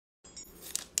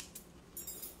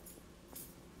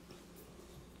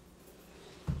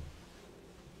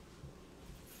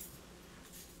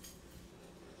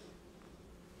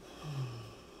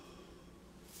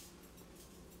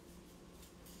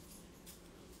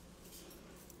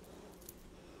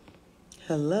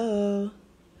Hello.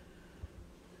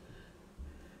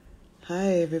 Hi,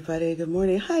 everybody. Good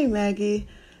morning. Hi, Maggie.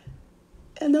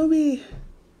 And Nomi.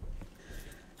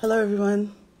 Hello,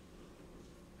 everyone.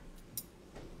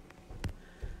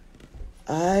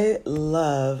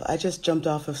 I just jumped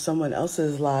off of someone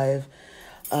else's live.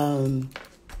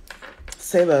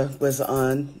 Seba was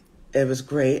on. It was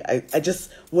great. I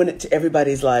just went to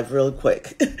everybody's live real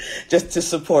quick just to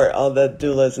support all the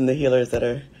doulas and the healers that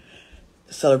are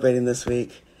celebrating this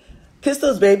week. Kiss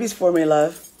those babies for me,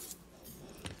 love.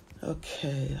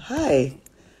 Okay. Hi,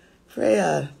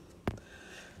 Freya.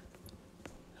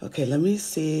 Okay, let me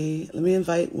see. Let me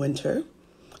invite Winter.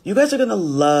 You guys are going to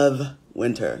love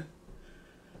Winter.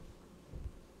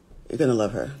 You're going to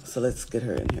love her. So let's get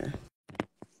her in here.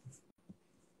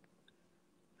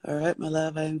 All right, my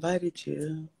love, I invited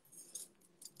you.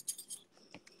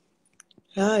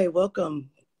 Hi, welcome.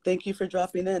 Thank you for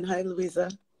dropping in. Hi, Louisa.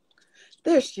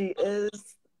 There she is.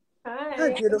 Hi,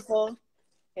 Hi. beautiful.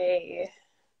 Hey.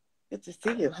 Good to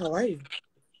see you. How are you?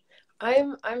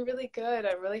 I'm really good.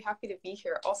 I'm really happy to be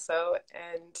here also.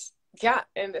 And yeah,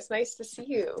 and it's nice to see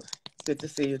you. Good to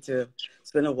see you too.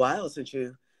 It's been a while since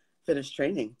you finished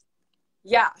training.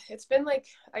 Yeah, it's been like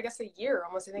I guess a year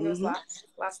almost. I think it was Mm-hmm.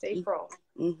 last April.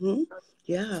 Mm-hmm.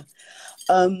 Yeah.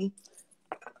 Um,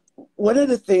 One of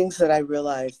the things that I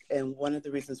realized, and one of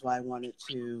the reasons why I wanted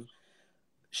to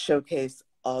showcase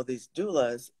all these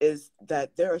doulas, is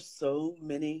that there are so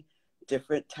many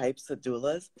different types of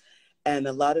doulas, and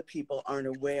a lot of people aren't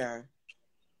aware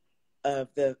of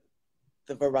the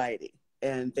variety.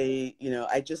 And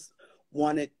I just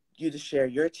wanted you to share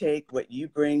your take, what you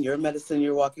bring, your medicine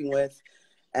you're walking with,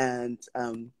 and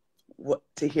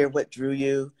to hear what drew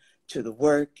you to the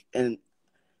work and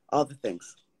all the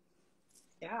things.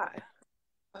 Yeah.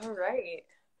 All right.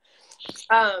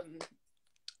 Um,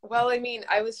 well, I mean,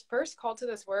 I was first called to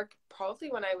this work probably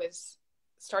when I was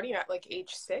starting at like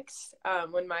age 6,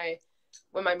 when my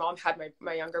mom had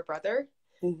my younger brother.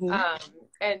 Mm-hmm. Um,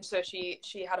 and so she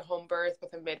had a home birth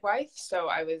with a midwife. So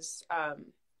I was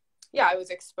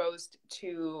exposed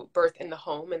to birth in the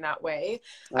home in that way.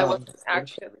 I Oh, wasn't that's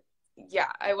beautiful. actually,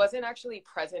 I wasn't actually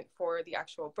present for the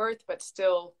actual birth, but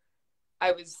still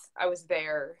I was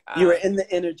there. You were in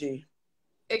the energy.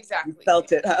 You Exactly.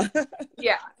 felt it, huh?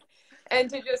 Yeah. And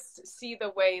to just see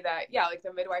the way that, yeah, like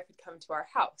the midwife would come to our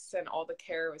house and all the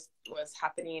care was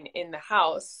happening in the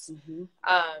house. Mm-hmm.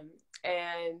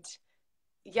 And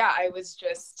yeah, I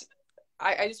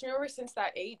just remember since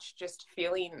that age just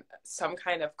feeling some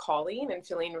kind of calling and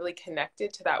feeling really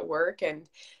connected to that work and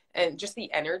just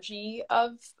the energy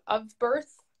of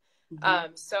birth.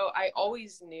 Mm-hmm. So I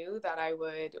always knew that I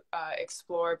would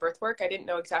explore birth work. I didn't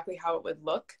know exactly how it would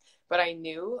look, but I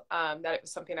knew that it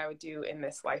was something I would do in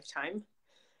this lifetime.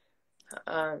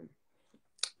 Um,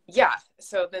 yeah,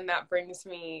 so then that brings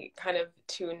me kind of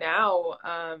to now.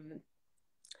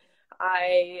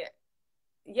 I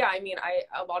I mean,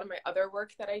 a lot of my other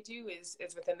work that I do is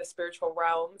within the spiritual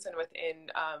realms and within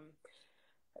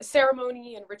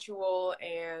ceremony and ritual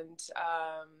and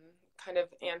kind of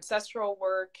ancestral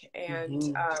work and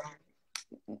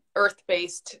Mm-hmm.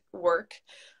 earth-based work.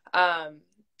 Um,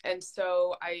 and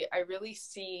so I really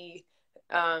see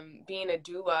being a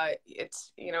doula,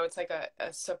 it's like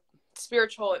a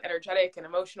spiritual and energetic and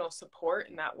emotional support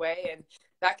in that way. And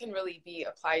that can really be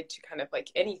applied to kind of like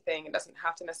anything. It doesn't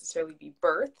have to necessarily be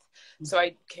birth. So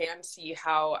I can see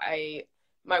how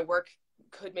my work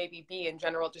could maybe be in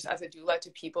general just as a doula to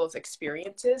people's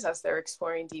experiences as they're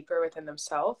exploring deeper within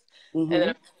themselves. And then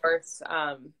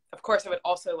Mm-hmm. of course I would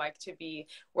also like to be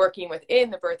working within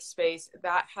the birth space.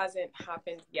 That hasn't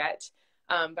happened yet,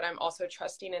 but I'm also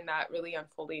trusting in that really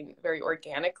unfolding very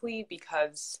organically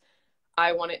because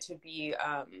I want it to be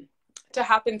to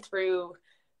happen through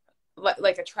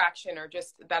like attraction or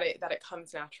just that it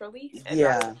comes naturally and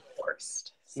rather Yeah. than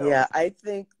forced. So Yeah. I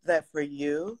think that for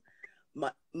you,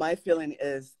 my feeling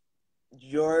is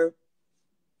your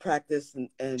practice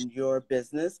and your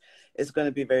business is going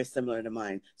to be very similar to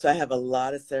mine. So I have a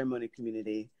lot of ceremony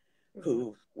community mm-hmm.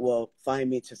 who will find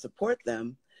me to support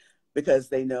them because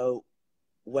they know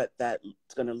what that's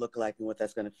going to look like and what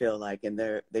that's going to feel like, and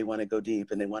they want to go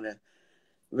deep and they want to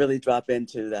really drop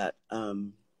into that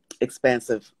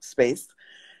expansive space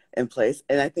and place.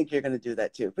 And I think you're going to do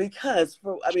that too, because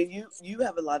you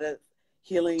have a lot of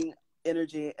healing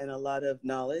energy and a lot of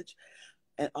knowledge,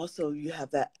 and also you have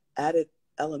that added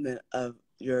element of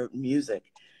your music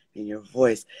and your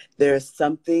voice. There's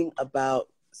something about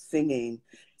singing.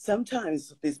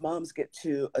 Sometimes these moms get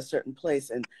to a certain place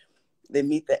and they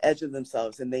meet the edge of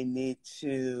themselves and they need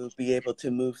to be able to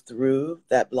move through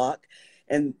that block,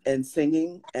 and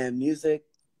singing and music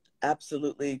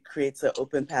absolutely creates an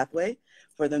open pathway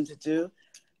for them to do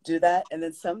that. And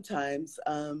then sometimes,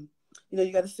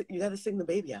 you gotta sing the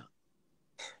baby out.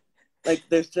 Like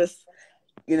there's just,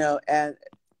 and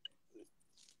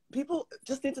people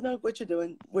just need to know what you're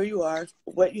doing, where you are,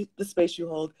 the space you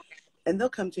hold, and they'll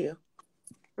come to you.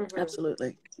 Mm-hmm.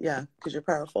 Absolutely. Yeah. Because you're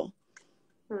powerful.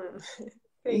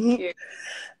 Thank you.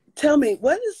 Tell me,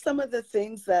 what is some of the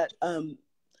things that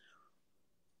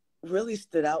really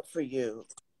stood out for you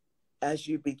as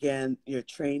you began your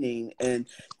training and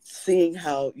seeing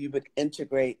how you would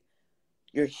integrate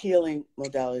your healing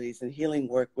modalities and healing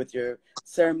work with your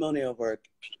ceremonial work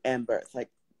and birth? Like,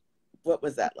 what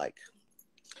was that like?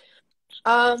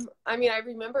 I mean, I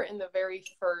remember in the very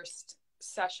first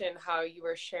session how you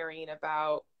were sharing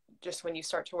about just when you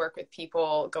start to work with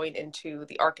people going into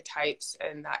the archetypes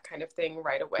and that kind of thing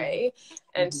right away.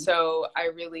 Mm-hmm. And so I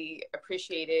really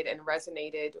appreciated and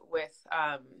resonated with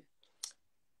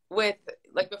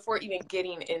like before even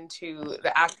getting into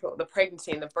the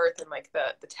pregnancy and the birth and like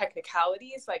the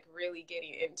technicalities, like really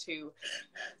getting into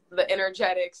the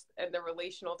energetics and the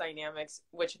relational dynamics,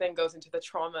 which then goes into the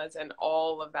traumas and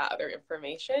all of that other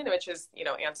information, which is,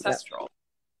 ancestral.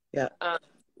 Yeah.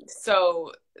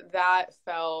 So that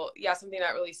felt, something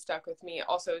that really stuck with me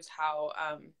also is how,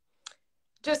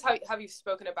 just how you've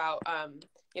spoken about,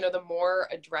 the more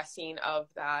addressing of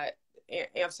that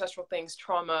ancestral things,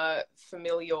 trauma,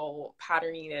 familial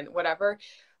patterning, and whatever,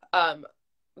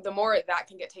 the more that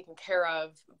can get taken care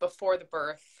of before the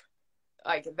birth,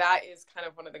 like that is kind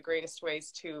of one of the greatest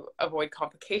ways to avoid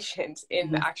complications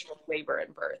in the actual labor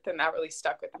and birth. And that really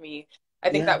stuck with me. I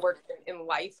think that works in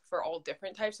life for all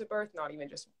different types of birth, not even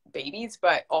just babies,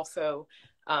 but also,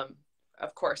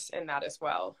 of course, in that as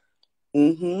well.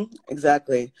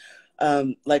 Exactly.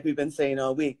 Like we've been saying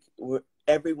all week,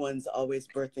 everyone's always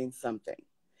birthing something.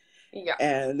 Yeah.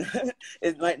 And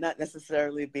it might not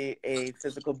necessarily be a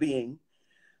physical being,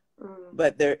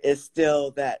 but there is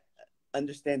still that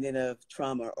understanding of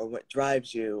trauma or what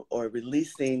drives you, or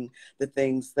releasing the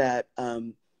things that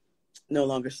no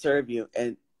longer serve you.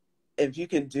 And if you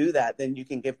can do that, then you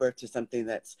can give birth to something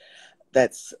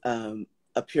that's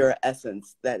a pure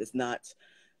essence that is not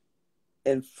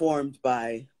informed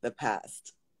by the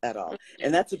past at all.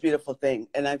 And that's a beautiful thing.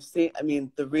 And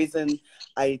the reason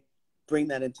I bring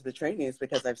that into the training is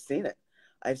because I've seen it.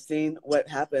 I've seen what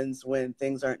happens when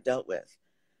things aren't dealt with.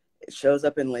 It shows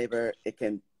up in labor. It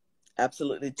can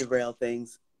absolutely derail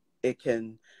things. It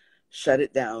can shut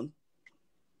it down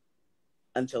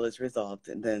until it's resolved.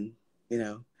 And then,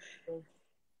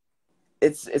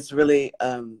 it's really,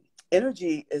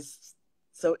 energy is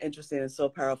so interesting and so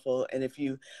powerful. And if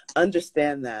you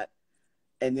understand that,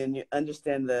 and then you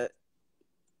understand the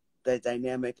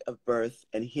dynamic of birth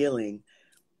and healing,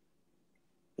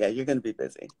 you're going to be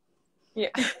busy. Yeah.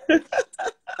 You're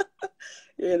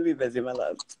going to be busy, my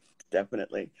love.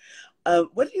 Definitely.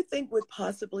 What do you think would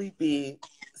possibly be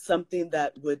something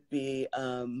that would be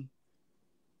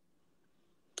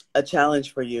a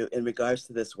challenge for you in regards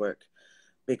to this work?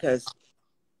 Because,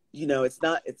 it's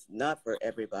not for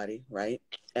everybody, right?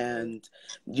 And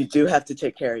you do have to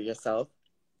take care of yourself.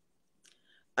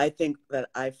 I think that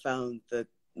I found the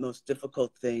most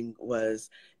difficult thing was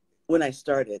when I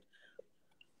started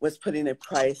was putting a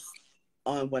price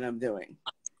on what I'm doing,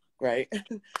 right?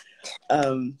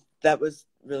 That was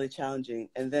really challenging.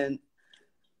 And then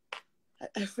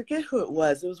I forget who it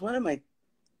was. It was one of my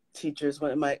teachers,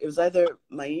 it was either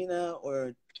Maina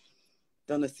or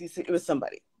Donna Cece. It was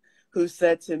somebody who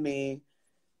said to me,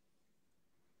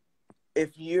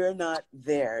 if you're not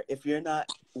there, if you're not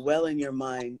well in your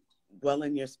mind, well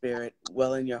in your spirit,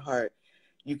 well in your heart,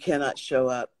 you cannot show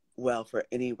up well for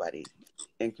anybody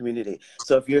in community.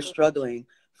 So if you're struggling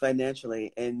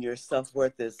financially and your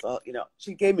self-worth is all,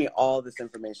 she gave me all this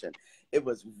information. It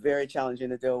was very challenging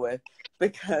to deal with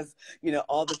because,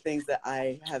 all the things that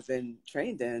I have been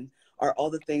trained in are all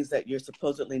the things that you're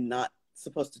supposedly not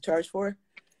supposed to charge for,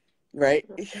 right?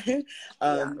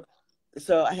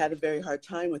 So I had a very hard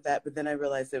time with that, but then I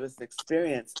realized it was the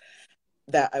experience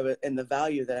that I was, and the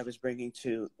value that I was bringing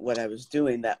to what I was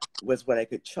doing, that was what I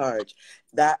could charge.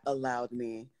 That allowed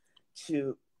me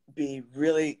to be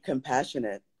really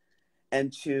compassionate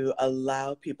and to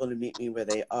allow people to meet me where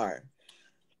they are.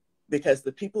 Because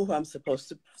the people who I'm supposed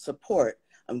to support,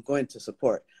 I'm going to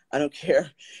support. I don't care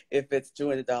if it's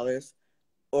 $200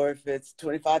 or if it's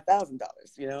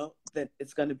 $25,000, then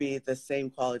it's going to be the same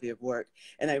quality of work.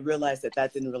 And I realized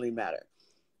that didn't really matter.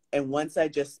 And once I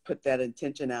just put that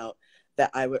intention out,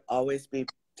 that I would always be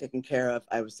taken care of,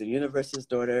 I was the universe's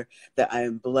daughter, that I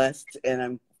am blessed and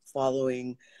I'm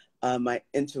following my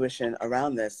intuition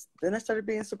around this, then I started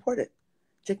being supported.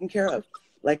 taken care of.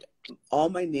 Like, all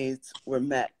my needs were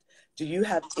met. Do you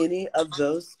have any of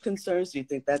those concerns? Do you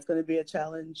think that's going to be a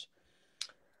challenge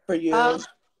for you?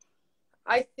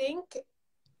 I think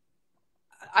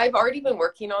I've already been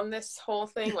working on this whole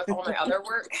thing with all my other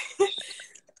work.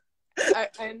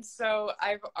 And so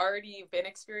I've already been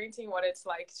experiencing what it's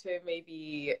like to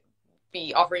maybe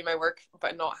be offering my work,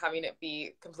 but not having it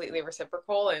be completely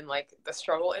reciprocal, and like the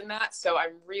struggle in that. So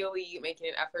I'm really making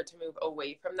an effort to move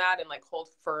away from that and like hold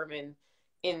firm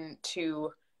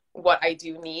into what I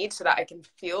do need, so that I can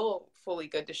feel fully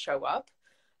good to show up.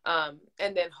 And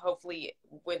then hopefully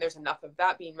when there's enough of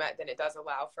that being met, then it does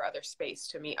allow for other space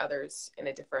to meet others in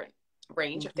a different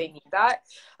range if they need that.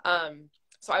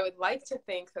 So I would like to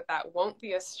think that that won't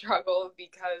be a struggle,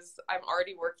 because I'm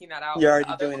already working that out. You're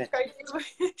already doing it.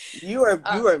 You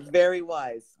are very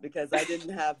wise, because I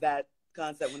didn't have that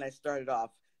concept when I started off,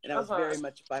 and I was very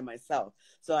much by myself.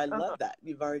 So I love that.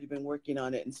 You've already been working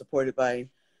on it and supported by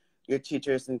your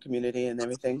teachers and community and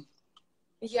everything.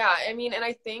 Yeah, I mean, and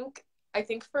I think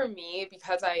for me,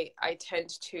 because I tend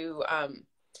to,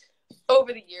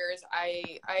 over the years,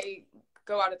 I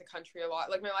go out of the country a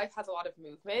lot. Like, my life has a lot of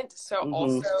movement. So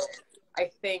also I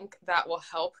think that will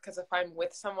help, because if I'm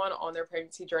with someone on their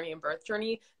pregnancy journey and birth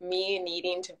journey, me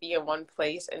needing to be in one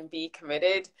place and be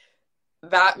committed,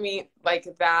 that's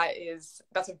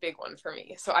a big one for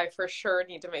me. So I for sure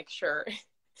need to make sure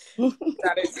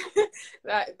that is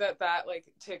that like,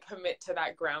 to commit to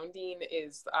that grounding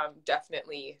is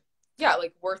definitely, yeah,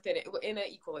 like worth it in an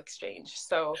equal exchange.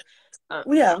 So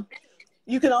yeah.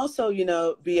 You can also,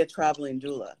 be a traveling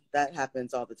doula. That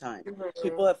happens all the time.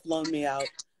 People have flown me out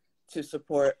to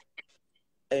support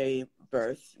a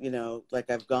birth,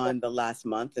 like I've gone the last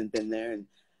month and been there and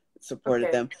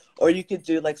supported them. Or you could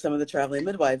do like some of the traveling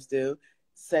midwives do.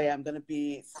 Say, I'm going to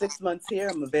be 6 months here.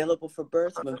 I'm available for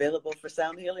birth. I'm available for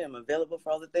sound healing. I'm available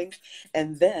for all the things.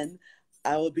 And then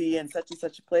I will be in such and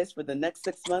such a place for the next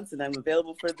 6 months, and I'm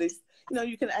available for these.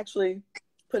 You can actually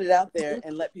put it out there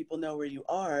and let people know where you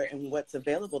are and what's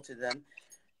available to them.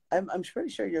 I'm pretty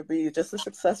sure you'll be just as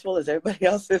successful as everybody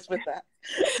else is with that.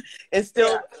 And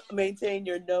still maintain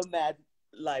your nomad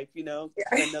life, I know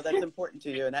that's important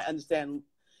to you. And I understand,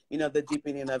 the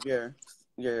deepening of your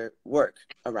work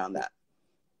around that.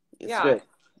 It's good.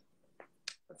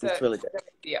 It's really good.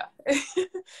 Yeah.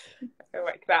 I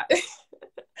like that.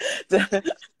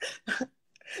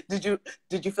 Did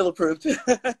you feel approved?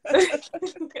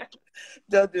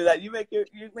 Don't do that. You make your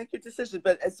decision,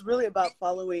 but it's really about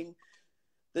following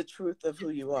the truth of who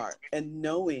you are and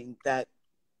knowing that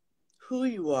who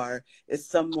you are is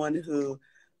someone who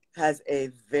has a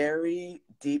very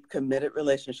deep, committed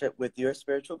relationship with your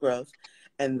spiritual growth,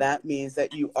 and that means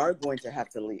that you are going to have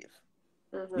to leave.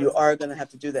 You are going to have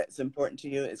to do that. It's important to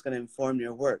you. It's going to inform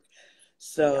your work.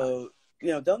 So,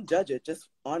 don't judge it. Just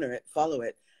honor it, follow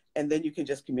it. And then you can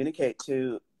just communicate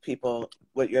to people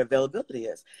what your availability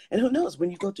is. And who knows,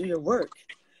 when you go do your work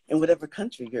in whatever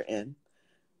country you're in,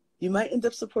 you might end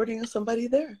up supporting somebody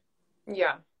there.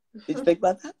 Yeah. Did you think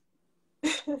about that?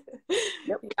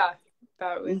 Yep. Yeah.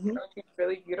 That would be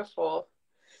really beautiful.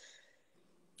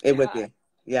 It would be.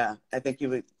 Yeah. I think you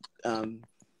would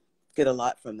get a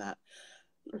lot from that.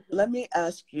 Let me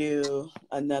ask you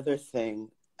another thing.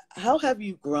 How have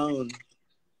you grown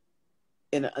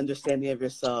in an understanding of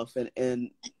yourself and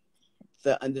in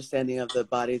the understanding of the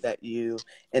body that you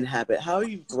inhabit? How have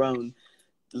you grown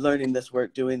learning this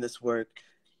work, doing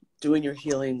your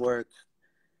healing work?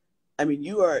 I mean,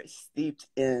 you are steeped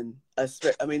in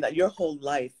your whole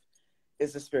life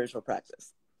is a spiritual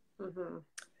practice.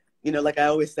 Like I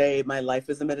always say, my life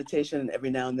is a meditation, and every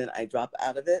now and then I drop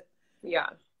out of it. Yeah.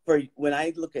 When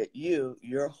I look at you,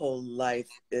 your whole life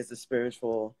is a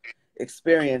spiritual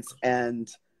experience.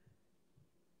 And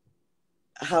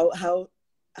how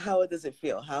does it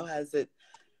feel? How has it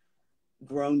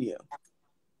grown you?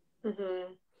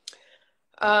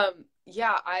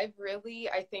 Yeah, I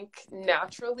think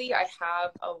naturally I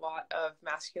have a lot of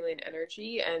masculine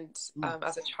energy, and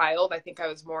as a child, I think I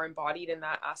was more embodied in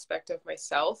that aspect of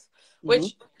myself,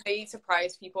 which may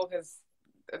surprise people because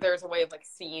there's a way of like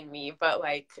seeing me, but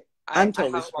like I'm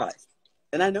totally surprised,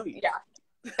 and I know you. Yeah.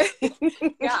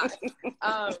 Yeah.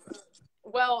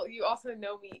 Well, you also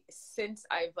know me since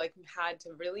I've like had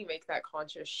to really make that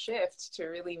conscious shift to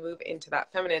really move into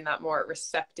that feminine, that more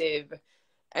receptive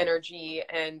energy.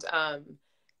 And I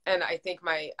think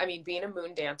being a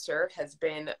moon dancer has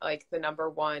been like the number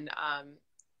one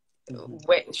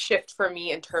shift for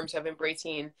me in terms of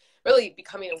embracing, really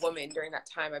becoming a woman. During that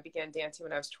time, I began dancing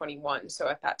when I was 21. So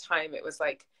at that time, it was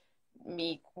like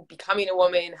me becoming a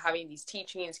woman, having these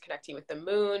teachings, connecting with the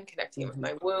moon, connecting with Mm-hmm.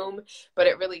 my womb. But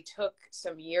it really took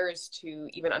some years to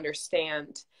even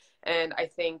understand. And I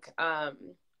think,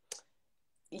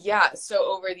 yeah,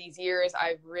 so over these years,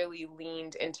 I've really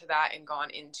leaned into that and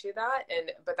gone into that.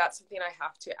 But that's something I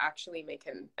have to actually make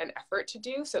an effort to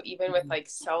do. So even with Mm-hmm. like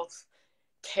self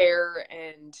care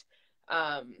and,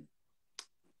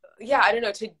 yeah, I don't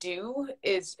know, to do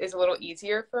is a little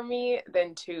easier for me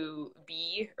than to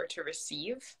be or to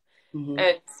receive. Mm-hmm.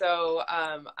 And so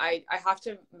I have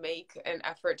to make an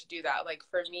effort to do that. Like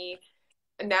for me,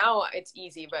 now it's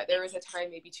easy, but there was a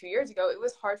time maybe 2 years ago, it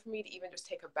was hard for me to even just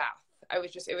take a bath.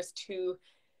 It was too,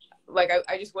 like,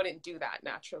 I just wouldn't do that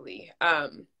naturally.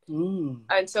 Mm.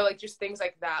 And so like just things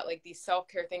like that, like these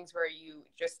self-care things where you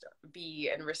just be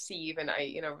and receive. And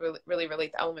I, really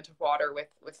relate the element of water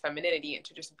with femininity, and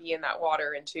to just be in that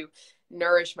water and to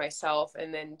nourish myself,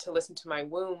 and then to listen to my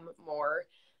womb more.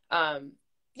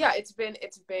 Yeah, it's been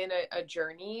a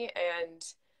journey. And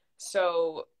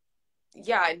so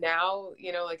yeah, now,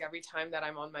 like every time that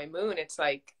I'm on my moon, it's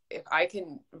like if I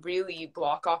can really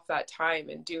block off that time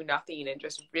and do nothing and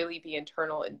just really be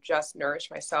internal and just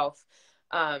nourish myself,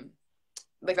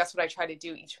 like that's what I try to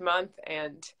do each month.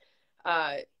 And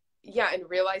uh yeah, and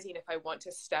realizing if I want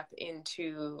to step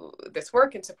into this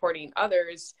work and supporting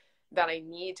others, that I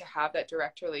need to have that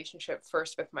direct relationship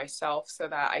first with myself, so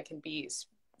that I can be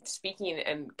speaking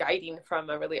and guiding from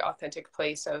a really authentic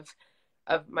place of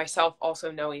myself,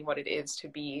 also knowing what it is to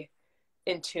be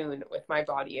in tune with my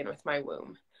body and with my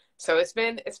womb. So it's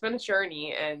been a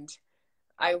journey, and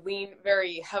I lean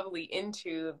very heavily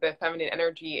into the feminine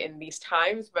energy in these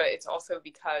times, but it's also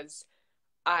because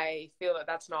I feel that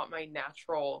that's not my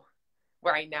natural,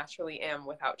 where I naturally am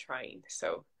without trying.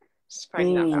 So just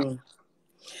finding that balance.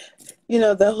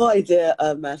 Mm. The whole idea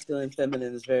of masculine and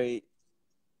feminine is very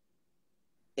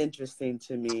interesting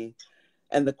to me,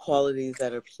 and the qualities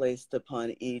that are placed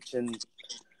upon each. And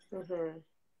Mm-hmm.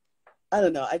 I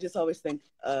don't know, I just always think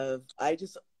of,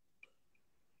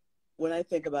 when I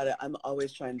think about it, I'm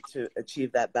always trying to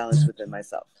achieve that balance within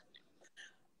myself,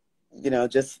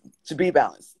 just to be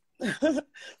balanced.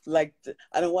 Like,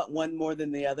 I don't want one more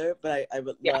than the other, but I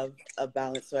would Yeah. love a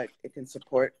balance so it can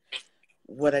support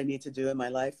what I need to do in my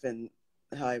life and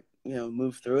how I,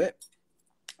 move through it.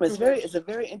 But Mm-hmm. it's a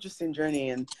very interesting journey.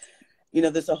 And,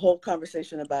 there's a whole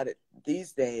conversation about it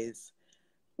these days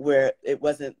where it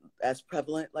wasn't as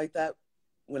prevalent like that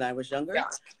when I was younger. Yeah.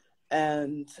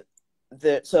 And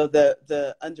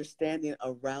the understanding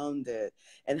around it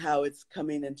and how it's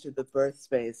coming into the birth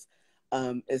space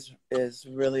is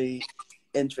really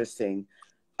interesting,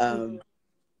 Mm-hmm.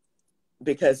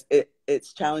 because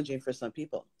it's challenging for some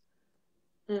people,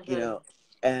 you Mm-hmm. know,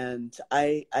 and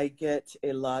I get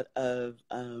a lot of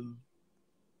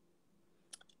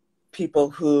people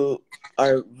who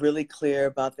are really clear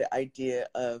about the idea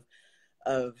of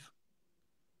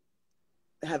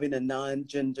having a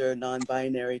non-gender,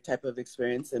 non-binary type of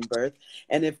experience in birth.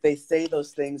 And if they say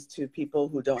those things to people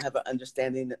who don't have an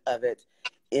understanding of it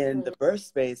in the birth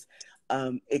space,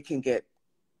 it can get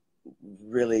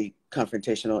really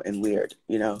confrontational and weird,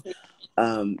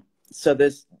 So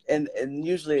there's, and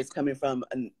usually it's coming from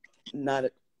not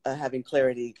having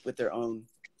clarity with their own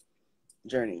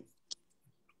journey.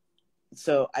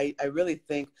 So I really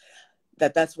think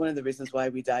that's one of the reasons why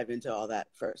we dive into all that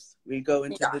first. We go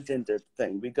into Yeah. the gender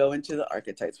thing. We go into the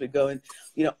archetypes. We go in,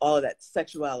 all of that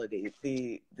sexuality,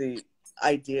 the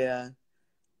idea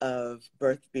of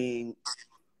birth being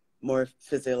more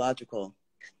physiological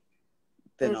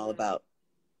than all Mm-hmm. about,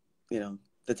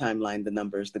 the timeline, the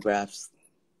numbers, the graphs,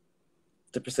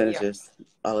 the Yeah. percentages,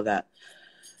 all of that.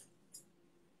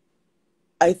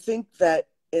 I think that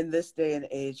in this day and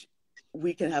age,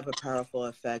 we can have a powerful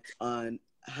effect on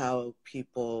how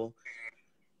people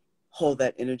hold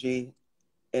that energy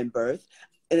in birth.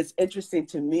 And it's interesting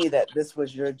to me that this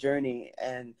was your journey,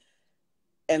 and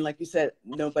like you said,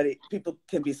 people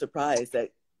can be surprised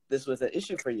that this was an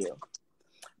issue for you.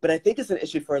 But I think it's an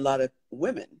issue for a lot of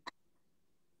women,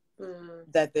 Mm-hmm.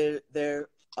 that they're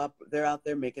out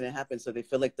there making it happen, so they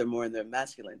feel like they're more in their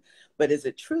masculine. But is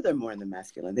it true they're more in the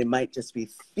masculine? They might just be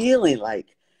feeling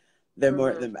like they're more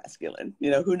in Mm-hmm. the masculine.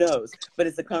 Who knows? But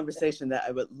it's a conversation that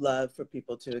I would love for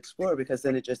people to explore, because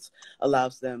then it just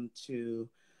allows them to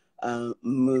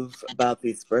move about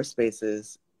these birth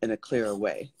spaces in a clearer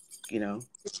way. I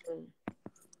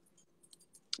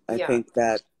Yeah. think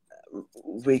that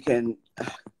we can,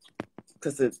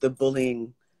 because the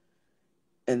bullying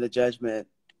and the judgment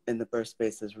in the birth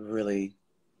space is really,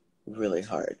 really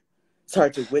hard. It's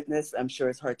hard to witness. I'm sure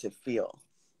it's hard to feel,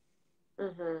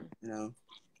 Mm-hmm. you know?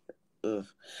 ugh.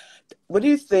 What do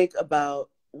you think about,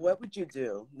 what would you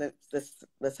do?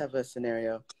 Let's have a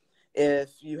scenario. If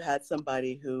you had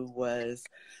somebody who was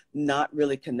not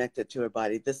really connected to her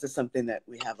body, this is something that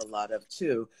we have a lot of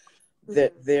too,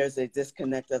 that there's a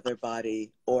disconnect of their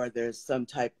body, or there's some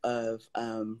type of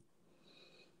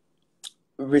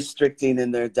restricting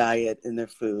in their diet, in their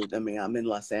food. I mean, I'm in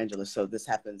Los Angeles, so this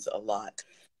happens a lot.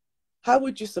 How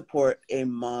would you support a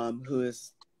mom who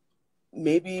is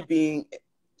maybe being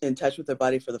in touch with their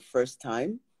body for the first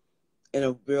time in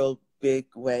a real big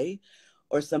way,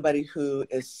 or somebody who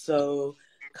is so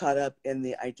caught up in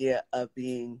the idea of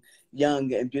being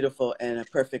young and beautiful and a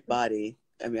perfect body?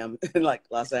 I mean, I'm in like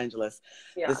Los Angeles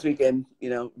this weekend, you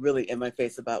know, really in my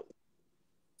face about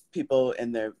people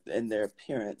and their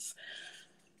appearance.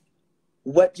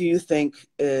 What do you think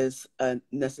is a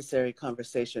necessary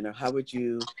conversation, or how would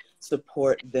you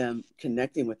support them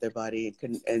connecting with their body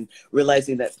and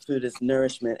realizing that food is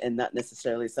nourishment and not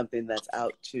necessarily something that's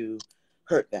out to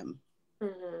hurt them?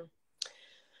 Mm-hmm.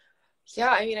 Yeah,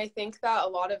 I mean, I think that a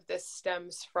lot of this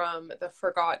stems from the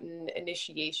forgotten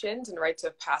initiations and rites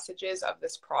of passages of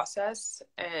this process.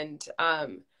 And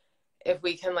if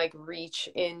we can like reach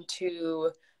into,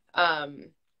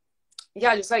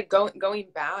 just like going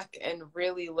back and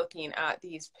really looking at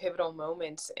these pivotal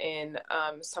moments in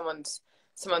someone's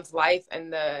life,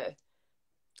 and the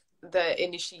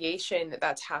initiation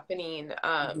that's happening,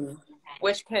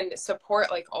 which can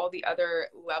support like all the other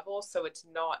levels. So it's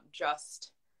not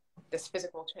just this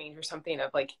physical change or something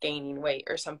of like gaining weight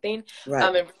or something, right.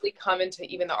 And really come into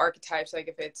even the archetypes, like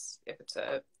if it's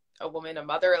a woman, a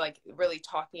mother, like really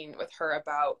talking with her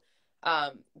about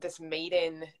this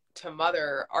maiden to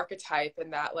mother archetype,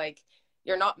 and that like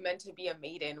you're not meant to be a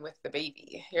maiden with the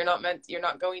baby. You're not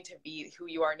going to be who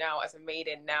you are now as a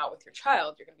maiden now with your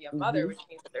child. You're going to be a mother, which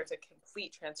means that there's a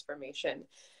complete transformation.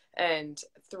 And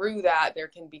through that, there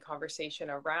can be conversation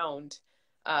around,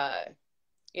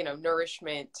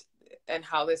 nourishment, and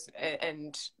how this,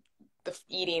 and the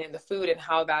eating and the food, and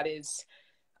how that is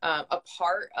a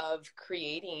part of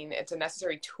creating. It's a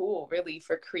necessary tool really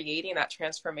for creating that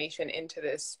transformation into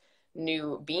this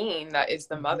new being that is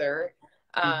the mother.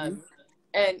 And,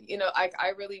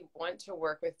 I really want to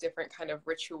work with different kind of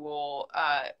ritual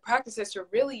practices to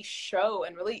really show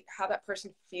and really have that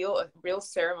person feel a real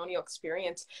ceremonial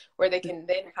experience, where they can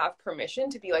then have permission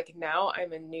to be like, now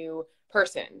I'm a new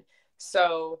person.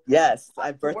 So yes,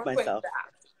 I birthed work myself. with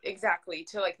that. Exactly.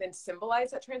 To like then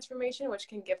symbolize that transformation, which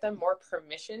can give them more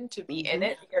permission to be in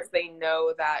it, because they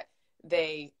know that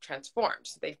they transformed.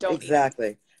 So they don't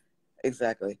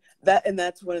Exactly.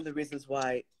 That's one of the reasons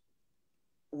why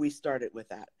we started with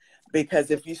that. Because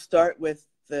if you start with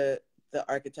the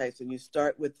archetypes, and you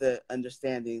start with the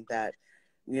understanding that,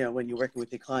 when you're working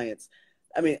with your clients,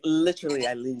 I mean, literally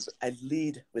I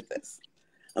lead with this.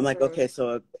 I'm like, okay,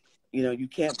 so, you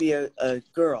can't be a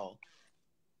girl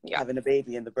having a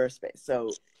baby in the birth space.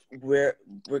 So we're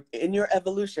in your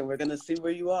evolution. We're going to see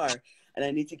where you are. And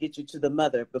I need to get you to the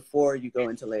mother before you go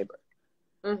into labor.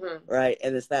 Right.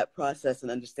 And it's that process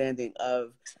and understanding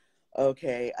of,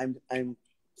 okay, I'm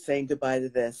saying goodbye to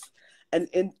this.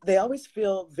 And they always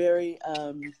feel very,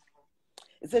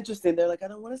 it's interesting. They're like, I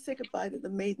don't want to say goodbye to the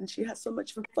maiden. She has so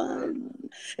much fun.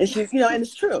 And she, and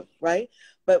it's true. Right.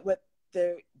 But what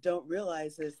they don't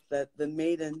realize is that the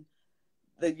maiden,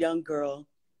 the young girl,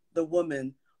 the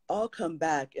woman, all come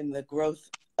back in the growth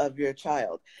of your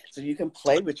child. So you can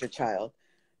play with your child.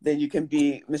 Then you can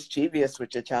be mischievous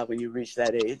with your child when you reach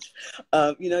that age.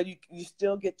 You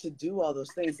still get to do all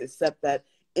those things, except that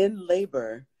in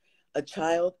labor,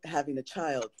 having a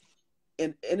child,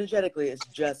 energetically,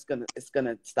 it's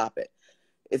gonna stop it.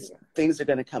 Things are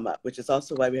gonna come up, which is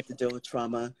also why we have to deal with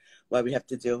trauma, why we have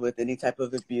to deal with any type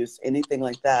of abuse, anything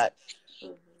like that,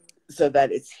 so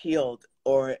that it's healed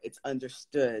or it's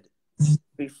understood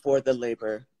before the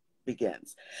labor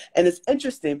begins. And it's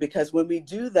interesting because when we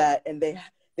do that, and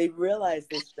they realize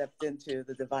they stepped into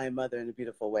the Divine Mother in a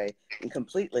beautiful way and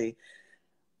completely,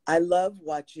 I love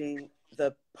watching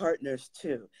the partners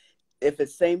too. If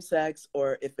it's same sex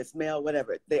or if it's male,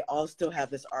 whatever, they all still have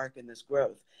this arc and this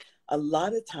growth. A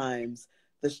lot of times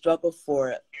the struggle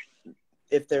for,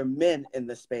 if they're men in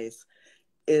the space,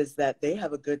 is that they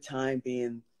have a good time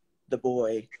being the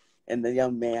boy and the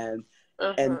young man,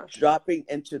 and dropping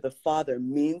into the father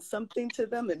means something to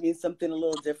them. It means something a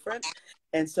little different.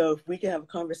 And so if we can have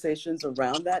conversations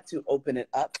around that to open it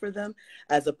up for them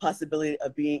as a possibility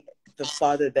of being the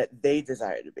father that they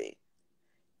desire to be,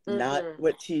 not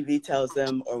what TV tells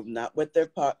them, or not what their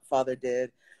father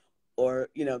did, or,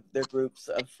 their groups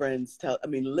of friends tell. I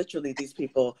mean, literally these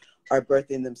people are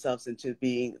birthing themselves into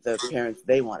being the parents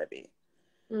they want to be.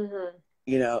 Mm-hmm.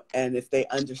 you know, and if they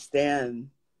understand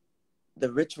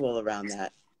the ritual around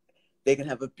that, they can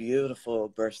have a beautiful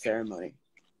birth ceremony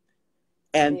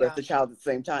and birth Yeah. the child at the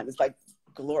same time. It's like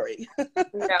glory.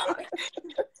 Yeah.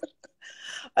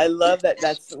 I love that.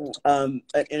 That's an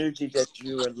energy that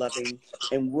you are loving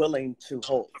and willing to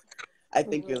hold. I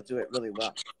think Mm-hmm. you'll do it really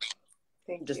well,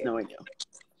 Thank just you. knowing you.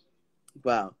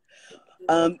 Wow.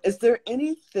 Yeah. Is there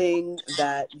anything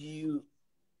that you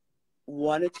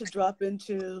wanted to drop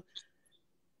into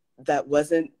that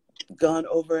wasn't gone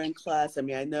over in class? I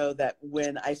mean, I know that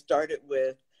when I started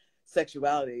with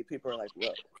sexuality, people are like,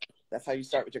 whoa, that's how you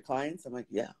start with your clients? I'm like,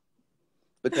 yeah,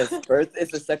 because birth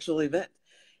is a sexual event.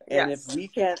 And if Yes. we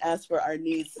can't ask for our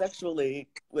needs sexually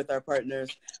with our partners,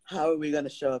 how are we going to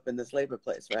show up in this labor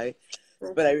place, right?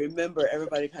 But I remember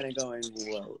everybody kind of going,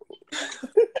 whoa.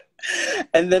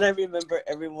 And then I remember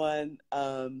everyone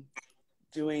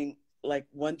doing, like,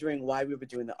 wondering why we were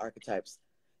doing the archetypes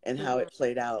and how Mm-hmm. it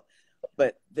played out.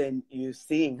 But then you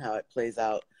seeing how it plays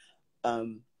out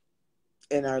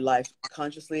in our life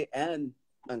consciously and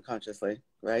unconsciously,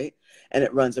 right? And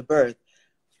it runs a birth.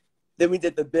 Then we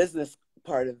did the business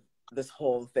part of this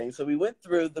whole thing. So we went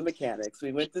through the mechanics,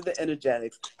 we went through the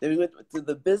energetics, then we went through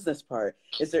the business part.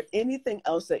 Is there anything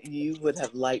else that you would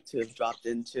have liked to have dropped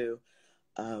into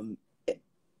um,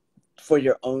 for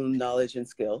your own knowledge and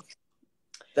skills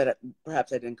that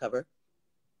perhaps I didn't cover?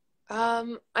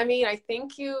 I mean, I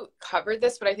think you covered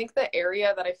this, but I think the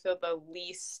area that I feel the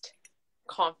least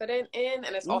confident in,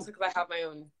 and it's Mm. also because I have my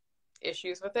own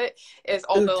issues with it, is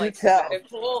all Ooh, the do like tell.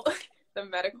 medical, the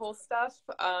medical stuff.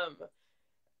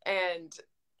 And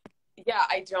yeah,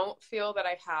 I don't feel that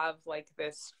I have like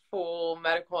this full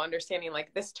medical understanding,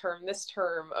 like this term,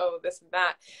 oh, this and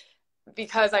that,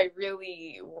 because I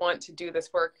really want to do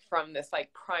this work from this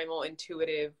like primal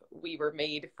intuitive, we were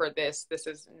made for this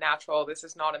is natural, this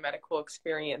is not a medical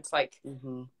experience. Like,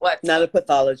 Mm-hmm. Not let's, a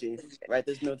pathology, right?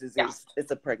 There's no yeah, disease.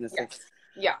 It's a pregnancy. yes,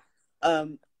 yeah.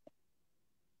 Um,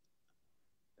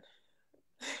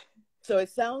 so it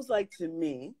sounds like to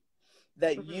me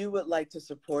that Mm-hmm. you would like to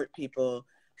support people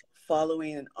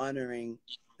following and honoring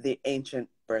the ancient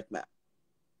birth map.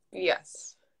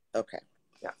 Yes. Okay,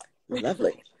 Yeah.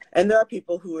 lovely. And there are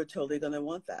people who are totally going to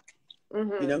want that, you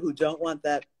Mm-hmm. know, who don't want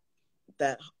that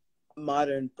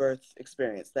modern birth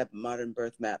experience, that modern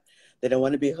birth map. They don't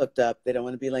want to be hooked up. They don't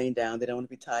want to be laying down. They don't want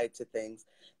to be tied to things.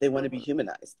 They want to be Mm-hmm.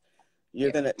 humanized.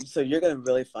 Yeah. You're gonna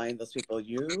really find those people.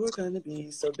 You are gonna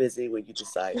be so busy when you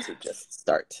decide to just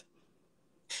start.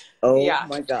 Oh Yeah.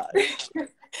 my God,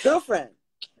 girlfriend,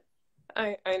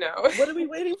 I know. what are we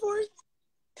waiting for?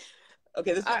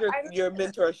 Okay, this is I your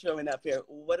mentor showing up here.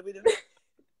 What are we doing?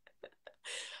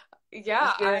 You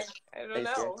yeah, scared? I Are don't you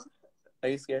scared? know. Are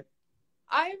you scared?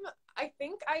 I'm I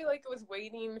think I like was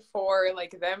waiting for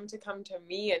like them to come to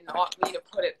me and not me to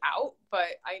put it out, but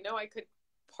I know I could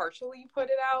partially put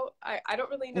it out. I don't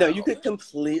really No, you know. could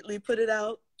completely put it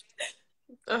out.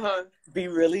 Uh-huh. Be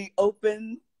really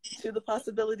open to the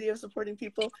possibility of supporting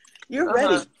people. You're Uh-huh.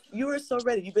 ready. You are so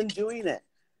ready. You've been doing it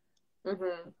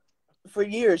Mm-hmm. for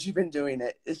years. You've been doing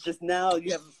it. It's just now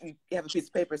you have a piece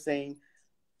of paper saying,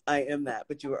 "I am that,"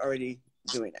 but you were already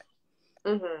doing it.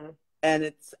 Mm-hmm.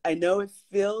 And I know it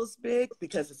feels big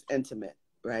because it's intimate,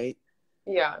 right?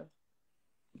 Yeah.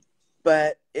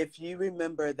 But if you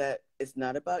remember that it's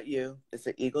not about you, it's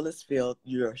an egoless field,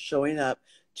 you're showing up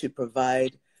to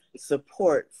provide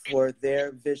support for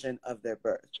their vision of their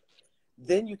birth.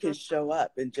 Then you can show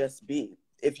up and just be.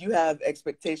 If you have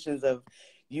expectations of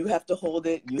you have to hold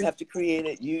it, you have to create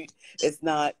it, it's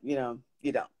not, you don't.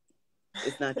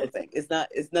 It's not your thing. It's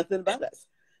nothing about us.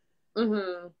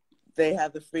 Mm-hmm. They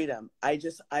have the freedom. I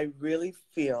really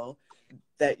feel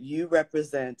that you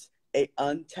represent a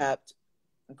untapped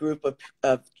group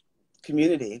of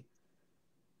community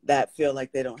that feel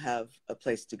like they don't have a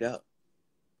place to go.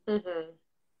 Mm-hmm.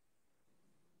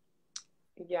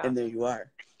 Yeah. And there you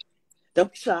are.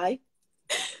 Don't be shy.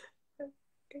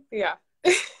 Yeah.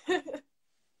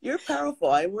 You're powerful.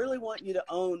 I really want you to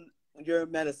own your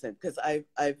medicine because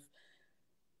I've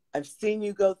seen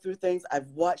you go through things. I've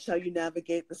watched how you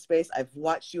navigate the space. I've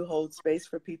watched you hold space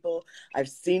for people. I've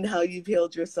seen how you've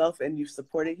healed yourself and you've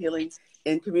supported healing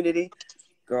in community.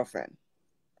 Girlfriend,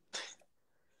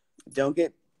 don't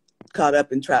get caught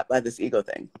up and trapped by this ego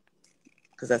thing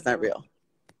because that's not real,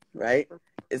 right?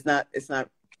 It's not, it's not,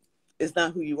 it's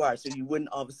not who you are. So you wouldn't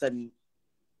all of a sudden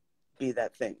be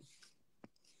that thing.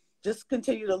 Just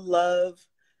continue to love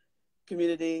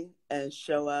community and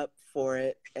show up for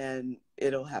it and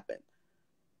it'll happen.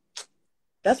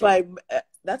 That's why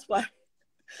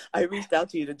I reached out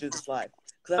to you to do this live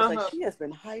Because I was like, she has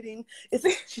been hiding.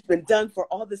 She's been done for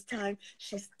all this time.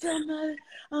 She's still not.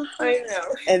 I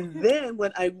know. And then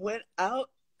when I went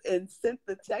out and sent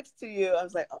the text to you, I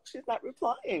was like, oh, she's not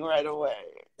replying right away.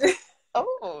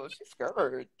 Oh, she's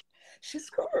scared. She's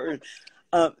scared.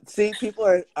 See,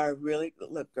 people are really,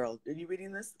 look, girl, are you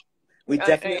reading this? We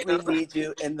definitely need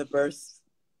you in the verse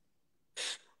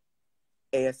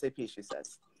ASAP, she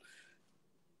says.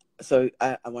 So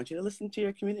I want you to listen to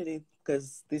your community,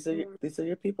 because these are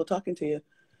your people talking to you.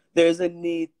 There's a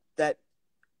need that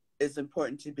is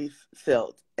important to be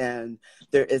filled, and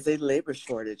there is a labor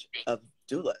shortage of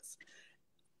doulas,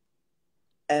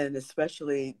 and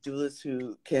especially doulas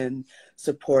who can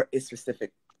support a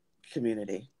specific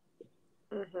community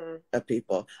of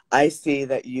people. I see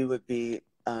that you would be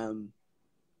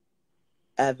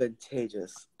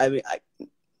advantageous. I mean,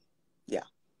 yeah.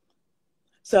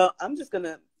 So I'm just going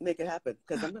to make it happen,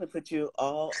 because I'm going to put you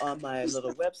all on my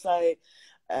little website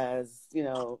as, you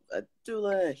know, a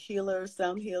doula, a healer,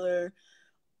 sound healer,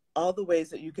 all the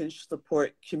ways that you can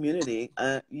support community.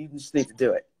 You just need to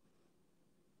do it.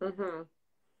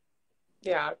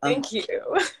 Yeah, thank you.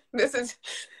 This is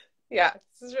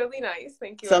really nice.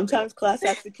 Thank you. Sometimes class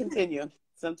has to continue.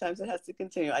 Sometimes it has to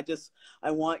continue.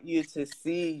 I want you to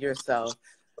see yourself,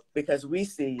 because we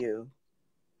see you,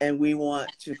 and we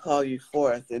want to call you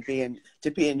forth and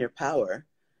to be in your power.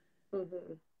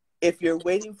 If you're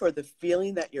waiting for the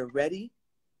feeling that you're ready,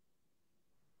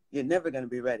 you're never going to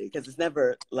be ready, because it's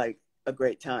never like a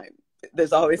great time.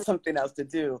 There's always something else to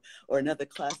do, or another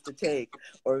class to take,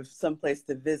 or someplace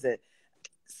to visit.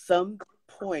 Some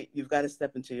point you've got to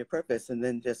step into your purpose and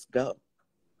then just go.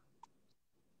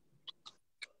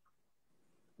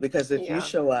 Because if you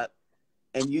show up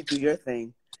and you do your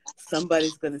thing,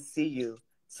 somebody's going to see you.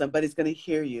 Somebody's going to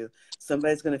hear you.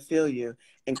 Somebody's going to feel you,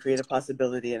 and create a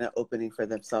possibility and an opening for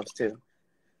themselves too.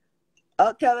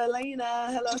 Oh, Carolina.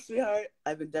 Hello, sweetheart.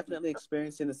 I've been definitely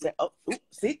experiencing the same. Oh,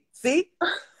 see?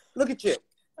 Look at you.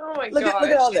 Oh my God. Look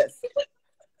at all this.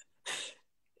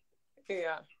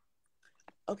 Yeah.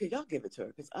 Okay, y'all give it to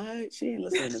her, because she ain't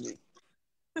listening to me.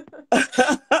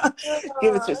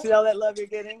 Give it to her. See all that love you're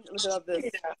getting? Look at all this.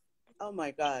 Yeah. Oh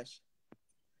my gosh.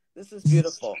 This is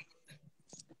beautiful.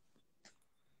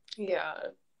 Yeah.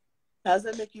 How does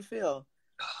that make you feel?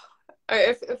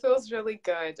 It feels really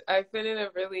good. I've been in a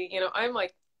really, I'm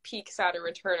like peak Saturn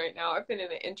return right now. I've been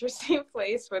in an interesting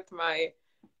place with my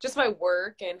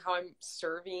work and how I'm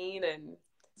serving. And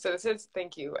so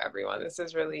thank you, everyone. This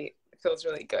is feels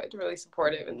really good, really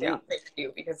supportive. And thank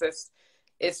you, because this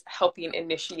is helping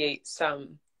initiate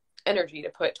some energy to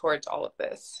put towards all of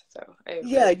this. So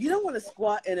you don't want to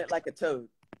squat in it like a toad.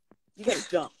 You got to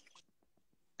jump.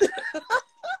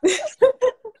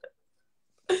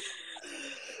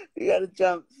 You got to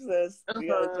jump, sis. You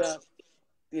got to jump.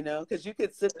 Because you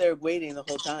could sit there waiting the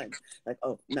whole time. Like,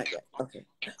 oh, not yet. Okay.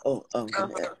 Oh,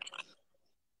 not yet.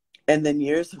 And then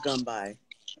years have gone by,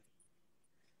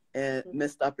 and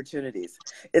missed opportunities.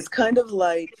 It's kind of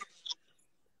like,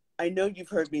 I know you've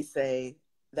heard me say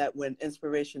that when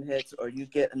inspiration hits, or you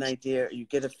get an idea, or you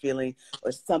get a feeling,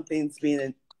 or something's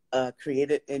being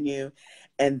created in you,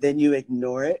 and then you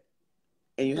ignore it,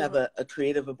 and you have a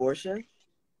creative abortion.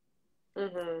 I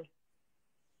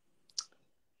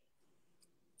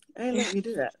ain't letting you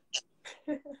do that.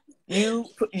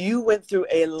 You went through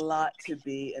a lot to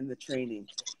be in the training.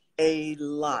 A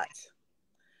lot.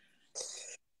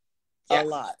 A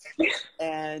lot.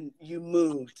 And you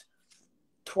moved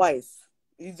twice.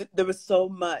 There was so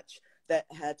much that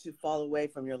had to fall away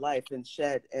from your life and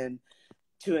shed, and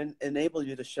to enable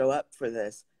you to show up for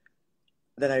this,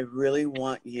 that I really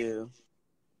want you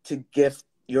to gift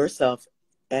yourself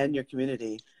and your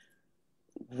community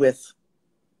with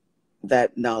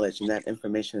that knowledge and that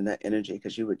information and that energy,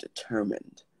 because you were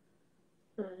determined.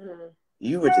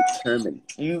 You were determined.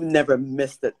 You never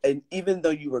missed it. And even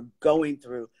though you were going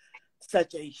through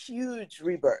such a huge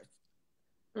rebirth,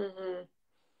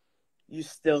 you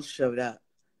still showed up.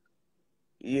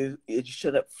 You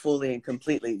showed up fully and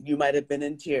completely. You might have been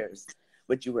in tears,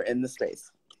 but you were in the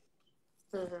space.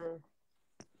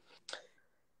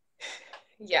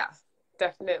 Yeah,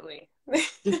 definitely.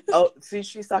 Oh, see,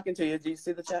 she's talking to you. Do you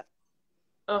see the chat?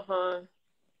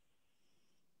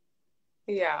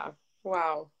 Yeah.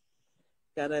 Wow.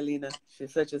 Carolina,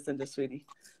 she's such a cinder sweetie.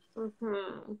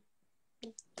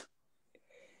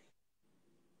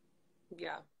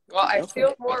 Yeah. Well, I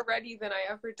feel more ready than I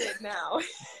ever did now.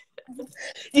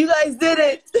 You guys did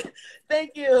it.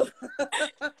 Thank you.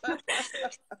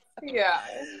 Yeah.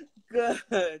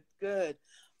 Good.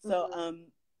 So,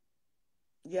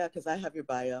 yeah, because I have your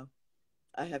bio.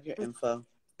 I have your info.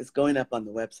 It's going up on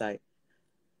the website.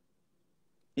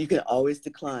 You can always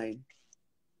decline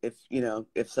if, you know,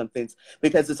 if something's,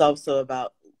 because it's also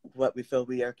about what we feel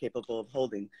we are capable of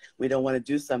holding. We don't want to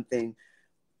do something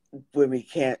when we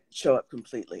can't show up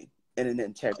completely in an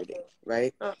integrity,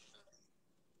 right? Oh.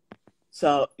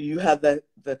 So you have the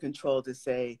control to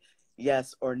say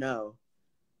yes or no,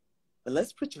 but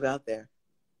let's put you out there.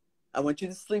 I want you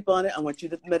to sleep on it. I want you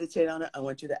to meditate on it. I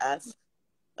want you to ask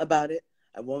about it.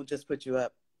 I won't just put you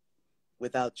up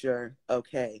without your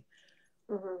okay.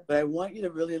 Mm-hmm. But I want you to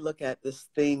really look at this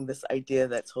thing, this idea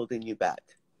that's holding you back.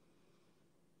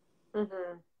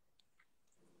 Mm-hmm.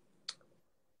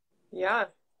 Yeah.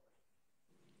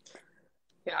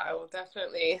 Yeah, I will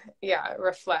definitely,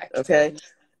 reflect. Okay? And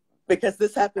Because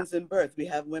this happens in birth. We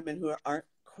have women who aren't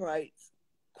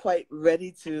quite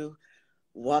ready to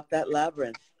walk that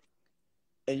labyrinth.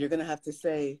 And you're going to have to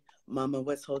say, Mama,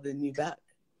 what's holding you back?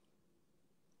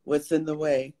 What's in the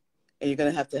way? And you're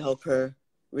going to have to help her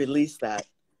release that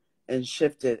and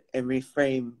shift it and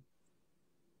reframe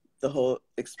the whole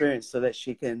experience so that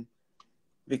she can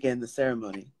begin the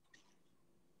ceremony.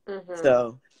 mm-hmm.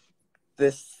 So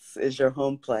this is your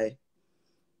home play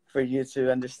for you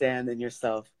to understand in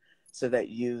yourself so that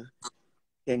you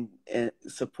can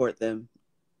support them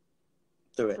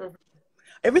through it. Mm-hmm.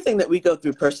 Everything that we go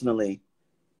through personally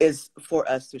is for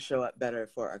us to show up better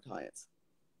for our clients.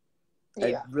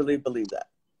 I really believe that.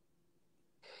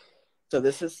 So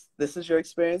this is your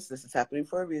experience. This is happening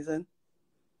for a reason.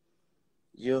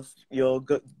 You'll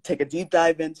go take a deep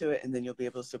dive into it, and then you'll be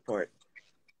able to support.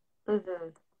 Mm-hmm.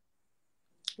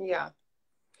 Yeah.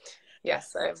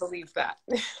 Yes, I believe that.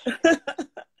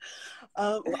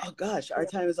 Oh gosh, our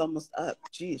time is almost up.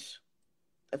 Geez,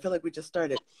 I feel like we just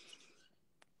started.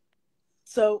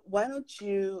 So why don't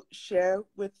you share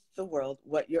with the world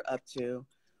what you're up to?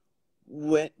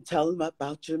 Tell them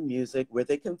about your music, where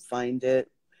they can find it.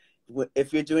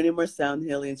 If you're doing any more sound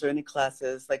healings or any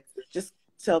classes, like just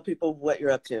tell people what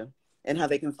you're up to and how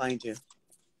they can find you.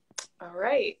 All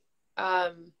right.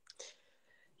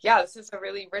 Yeah, this is a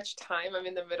really rich time. I'm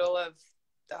in the middle of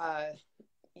a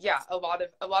lot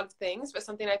of things, but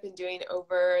something I've been doing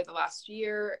over the last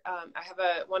year. I have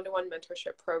a one-to-one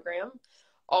mentorship program.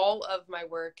 All of my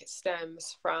work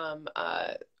stems from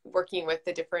working with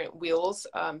the different wheels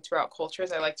throughout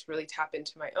cultures. I like to really tap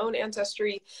into my own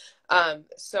ancestry.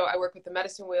 So I work with the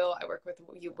medicine wheel. I work with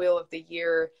the wheel of the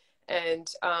year.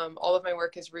 And all of my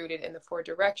work is rooted in the 4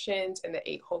 directions and the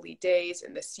 8 holy days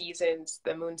and the seasons,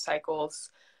 the moon cycles,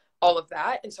 all of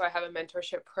that. And so I have a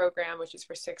mentorship program, which is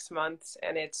for 6 months.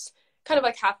 And it's kind of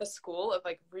like half a school of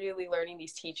like really learning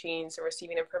these teachings and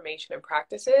receiving information and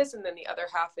practices. And then the other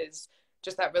half is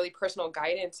just that really personal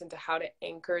guidance into how to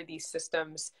anchor these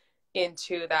systems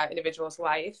into that individual's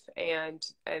life and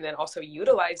then also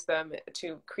utilize them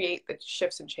to create the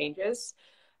shifts and changes.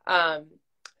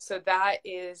 So that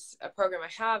is a program I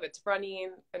have. It's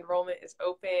running. Enrollment is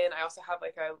open. I also have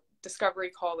like a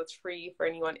discovery call that's free for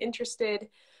anyone interested.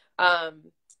 I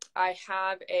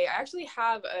actually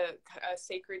have a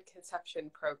sacred conception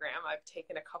program. I've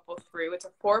taken a couple through. It's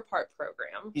a 4-part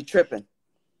program. You tripping?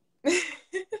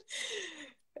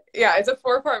 Yeah, it's a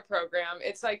 4-part program.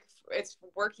 It's like, it's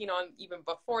working on even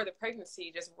before the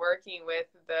pregnancy, just working with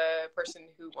the person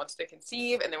who wants to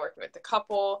conceive and then working with the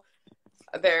couple.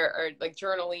 There are like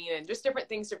journaling and just different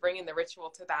things to bring in the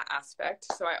ritual to that aspect.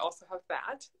 So I also have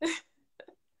that.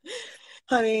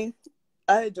 Honey,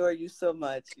 I adore you so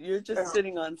much. You're just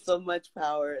sitting on so much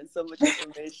power and so much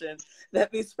information that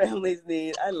these families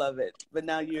need. I love it. But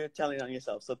now you're telling on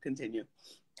yourself, so continue.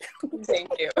 Thank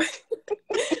you.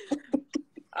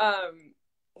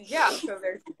 So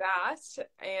there's that.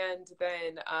 And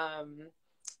then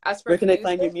as for where can music, they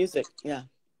find your music? Yeah.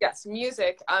 Yes,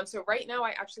 music. So right now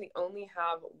I actually only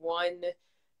have one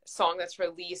song that's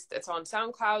released. It's on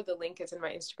SoundCloud. The link is in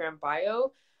my Instagram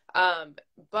bio.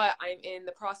 But I'm in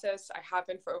the process, I have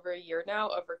been for over a year now,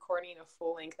 of recording a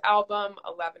full-length album,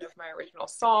 11 of my original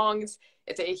songs.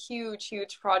 It's a huge,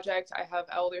 huge project. I have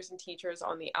elders and teachers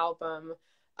on the album,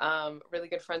 really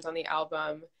good friends on the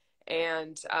album.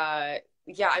 And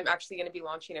I'm actually going to be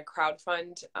launching a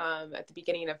crowdfund at the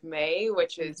beginning of May,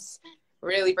 which is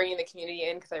really bringing the community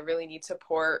in because I really need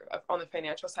support on the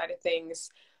financial side of things.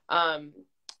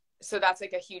 So that's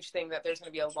like a huge thing, that there's going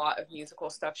to be a lot of musical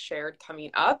stuff shared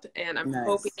coming up. And I'm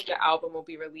hoping the album will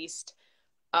be released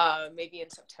maybe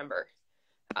in September.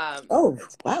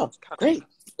 Wow. Great.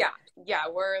 Yeah.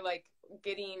 We're like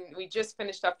we just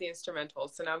finished up the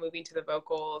instrumentals. So now moving to the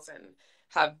vocals and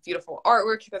have beautiful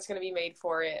artwork that's going to be made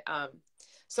for it.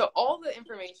 So all the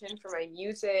information for my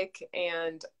music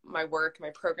and my work,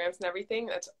 my programs and everything,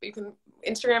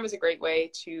 Instagram is a great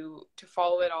way to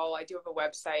follow it all. I do have a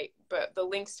website, but the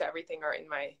links to everything are in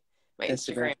my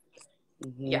Instagram.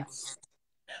 Mm-hmm. Yes.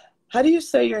 How do you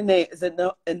say your name? Is it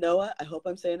Enoa? I hope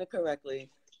I'm saying it correctly.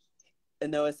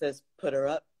 Enoa says, put her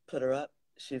up,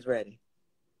 she's ready.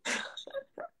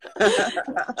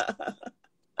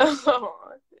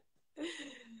 Oh.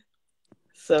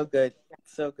 So good.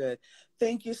 So good.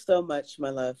 Thank you so much, my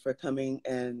love, for coming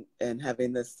and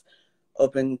having this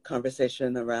open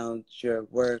conversation around your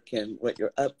work and what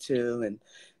you're up to, and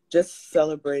just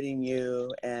celebrating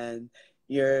you and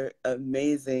your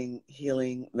amazing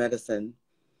healing medicine.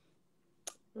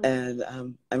 And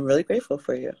I'm really grateful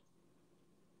for you.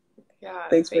 Yeah.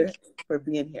 Thanks for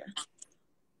being here.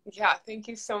 Yeah, thank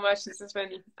you so much. This has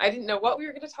been, I didn't know what we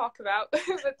were going to talk about, but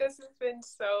it's just been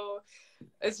so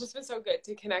good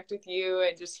to connect with you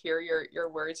and just hear your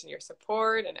words and your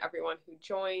support, and everyone who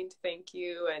joined. Thank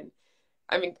you. And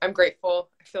I'm grateful.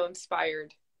 I feel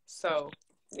inspired. So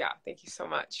yeah, thank you so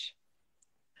much.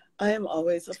 I am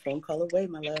always a phone call away,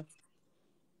 my love.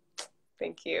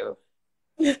 Thank you.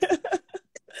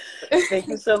 Thank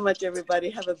you so much, everybody.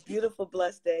 Have a beautiful,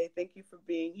 blessed day. Thank you for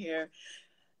being here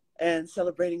and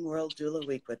celebrating World Doula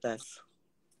Week with us.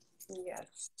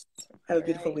 Yes. Have a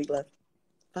beautiful week, love.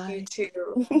 Bye. You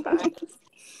too. Bye.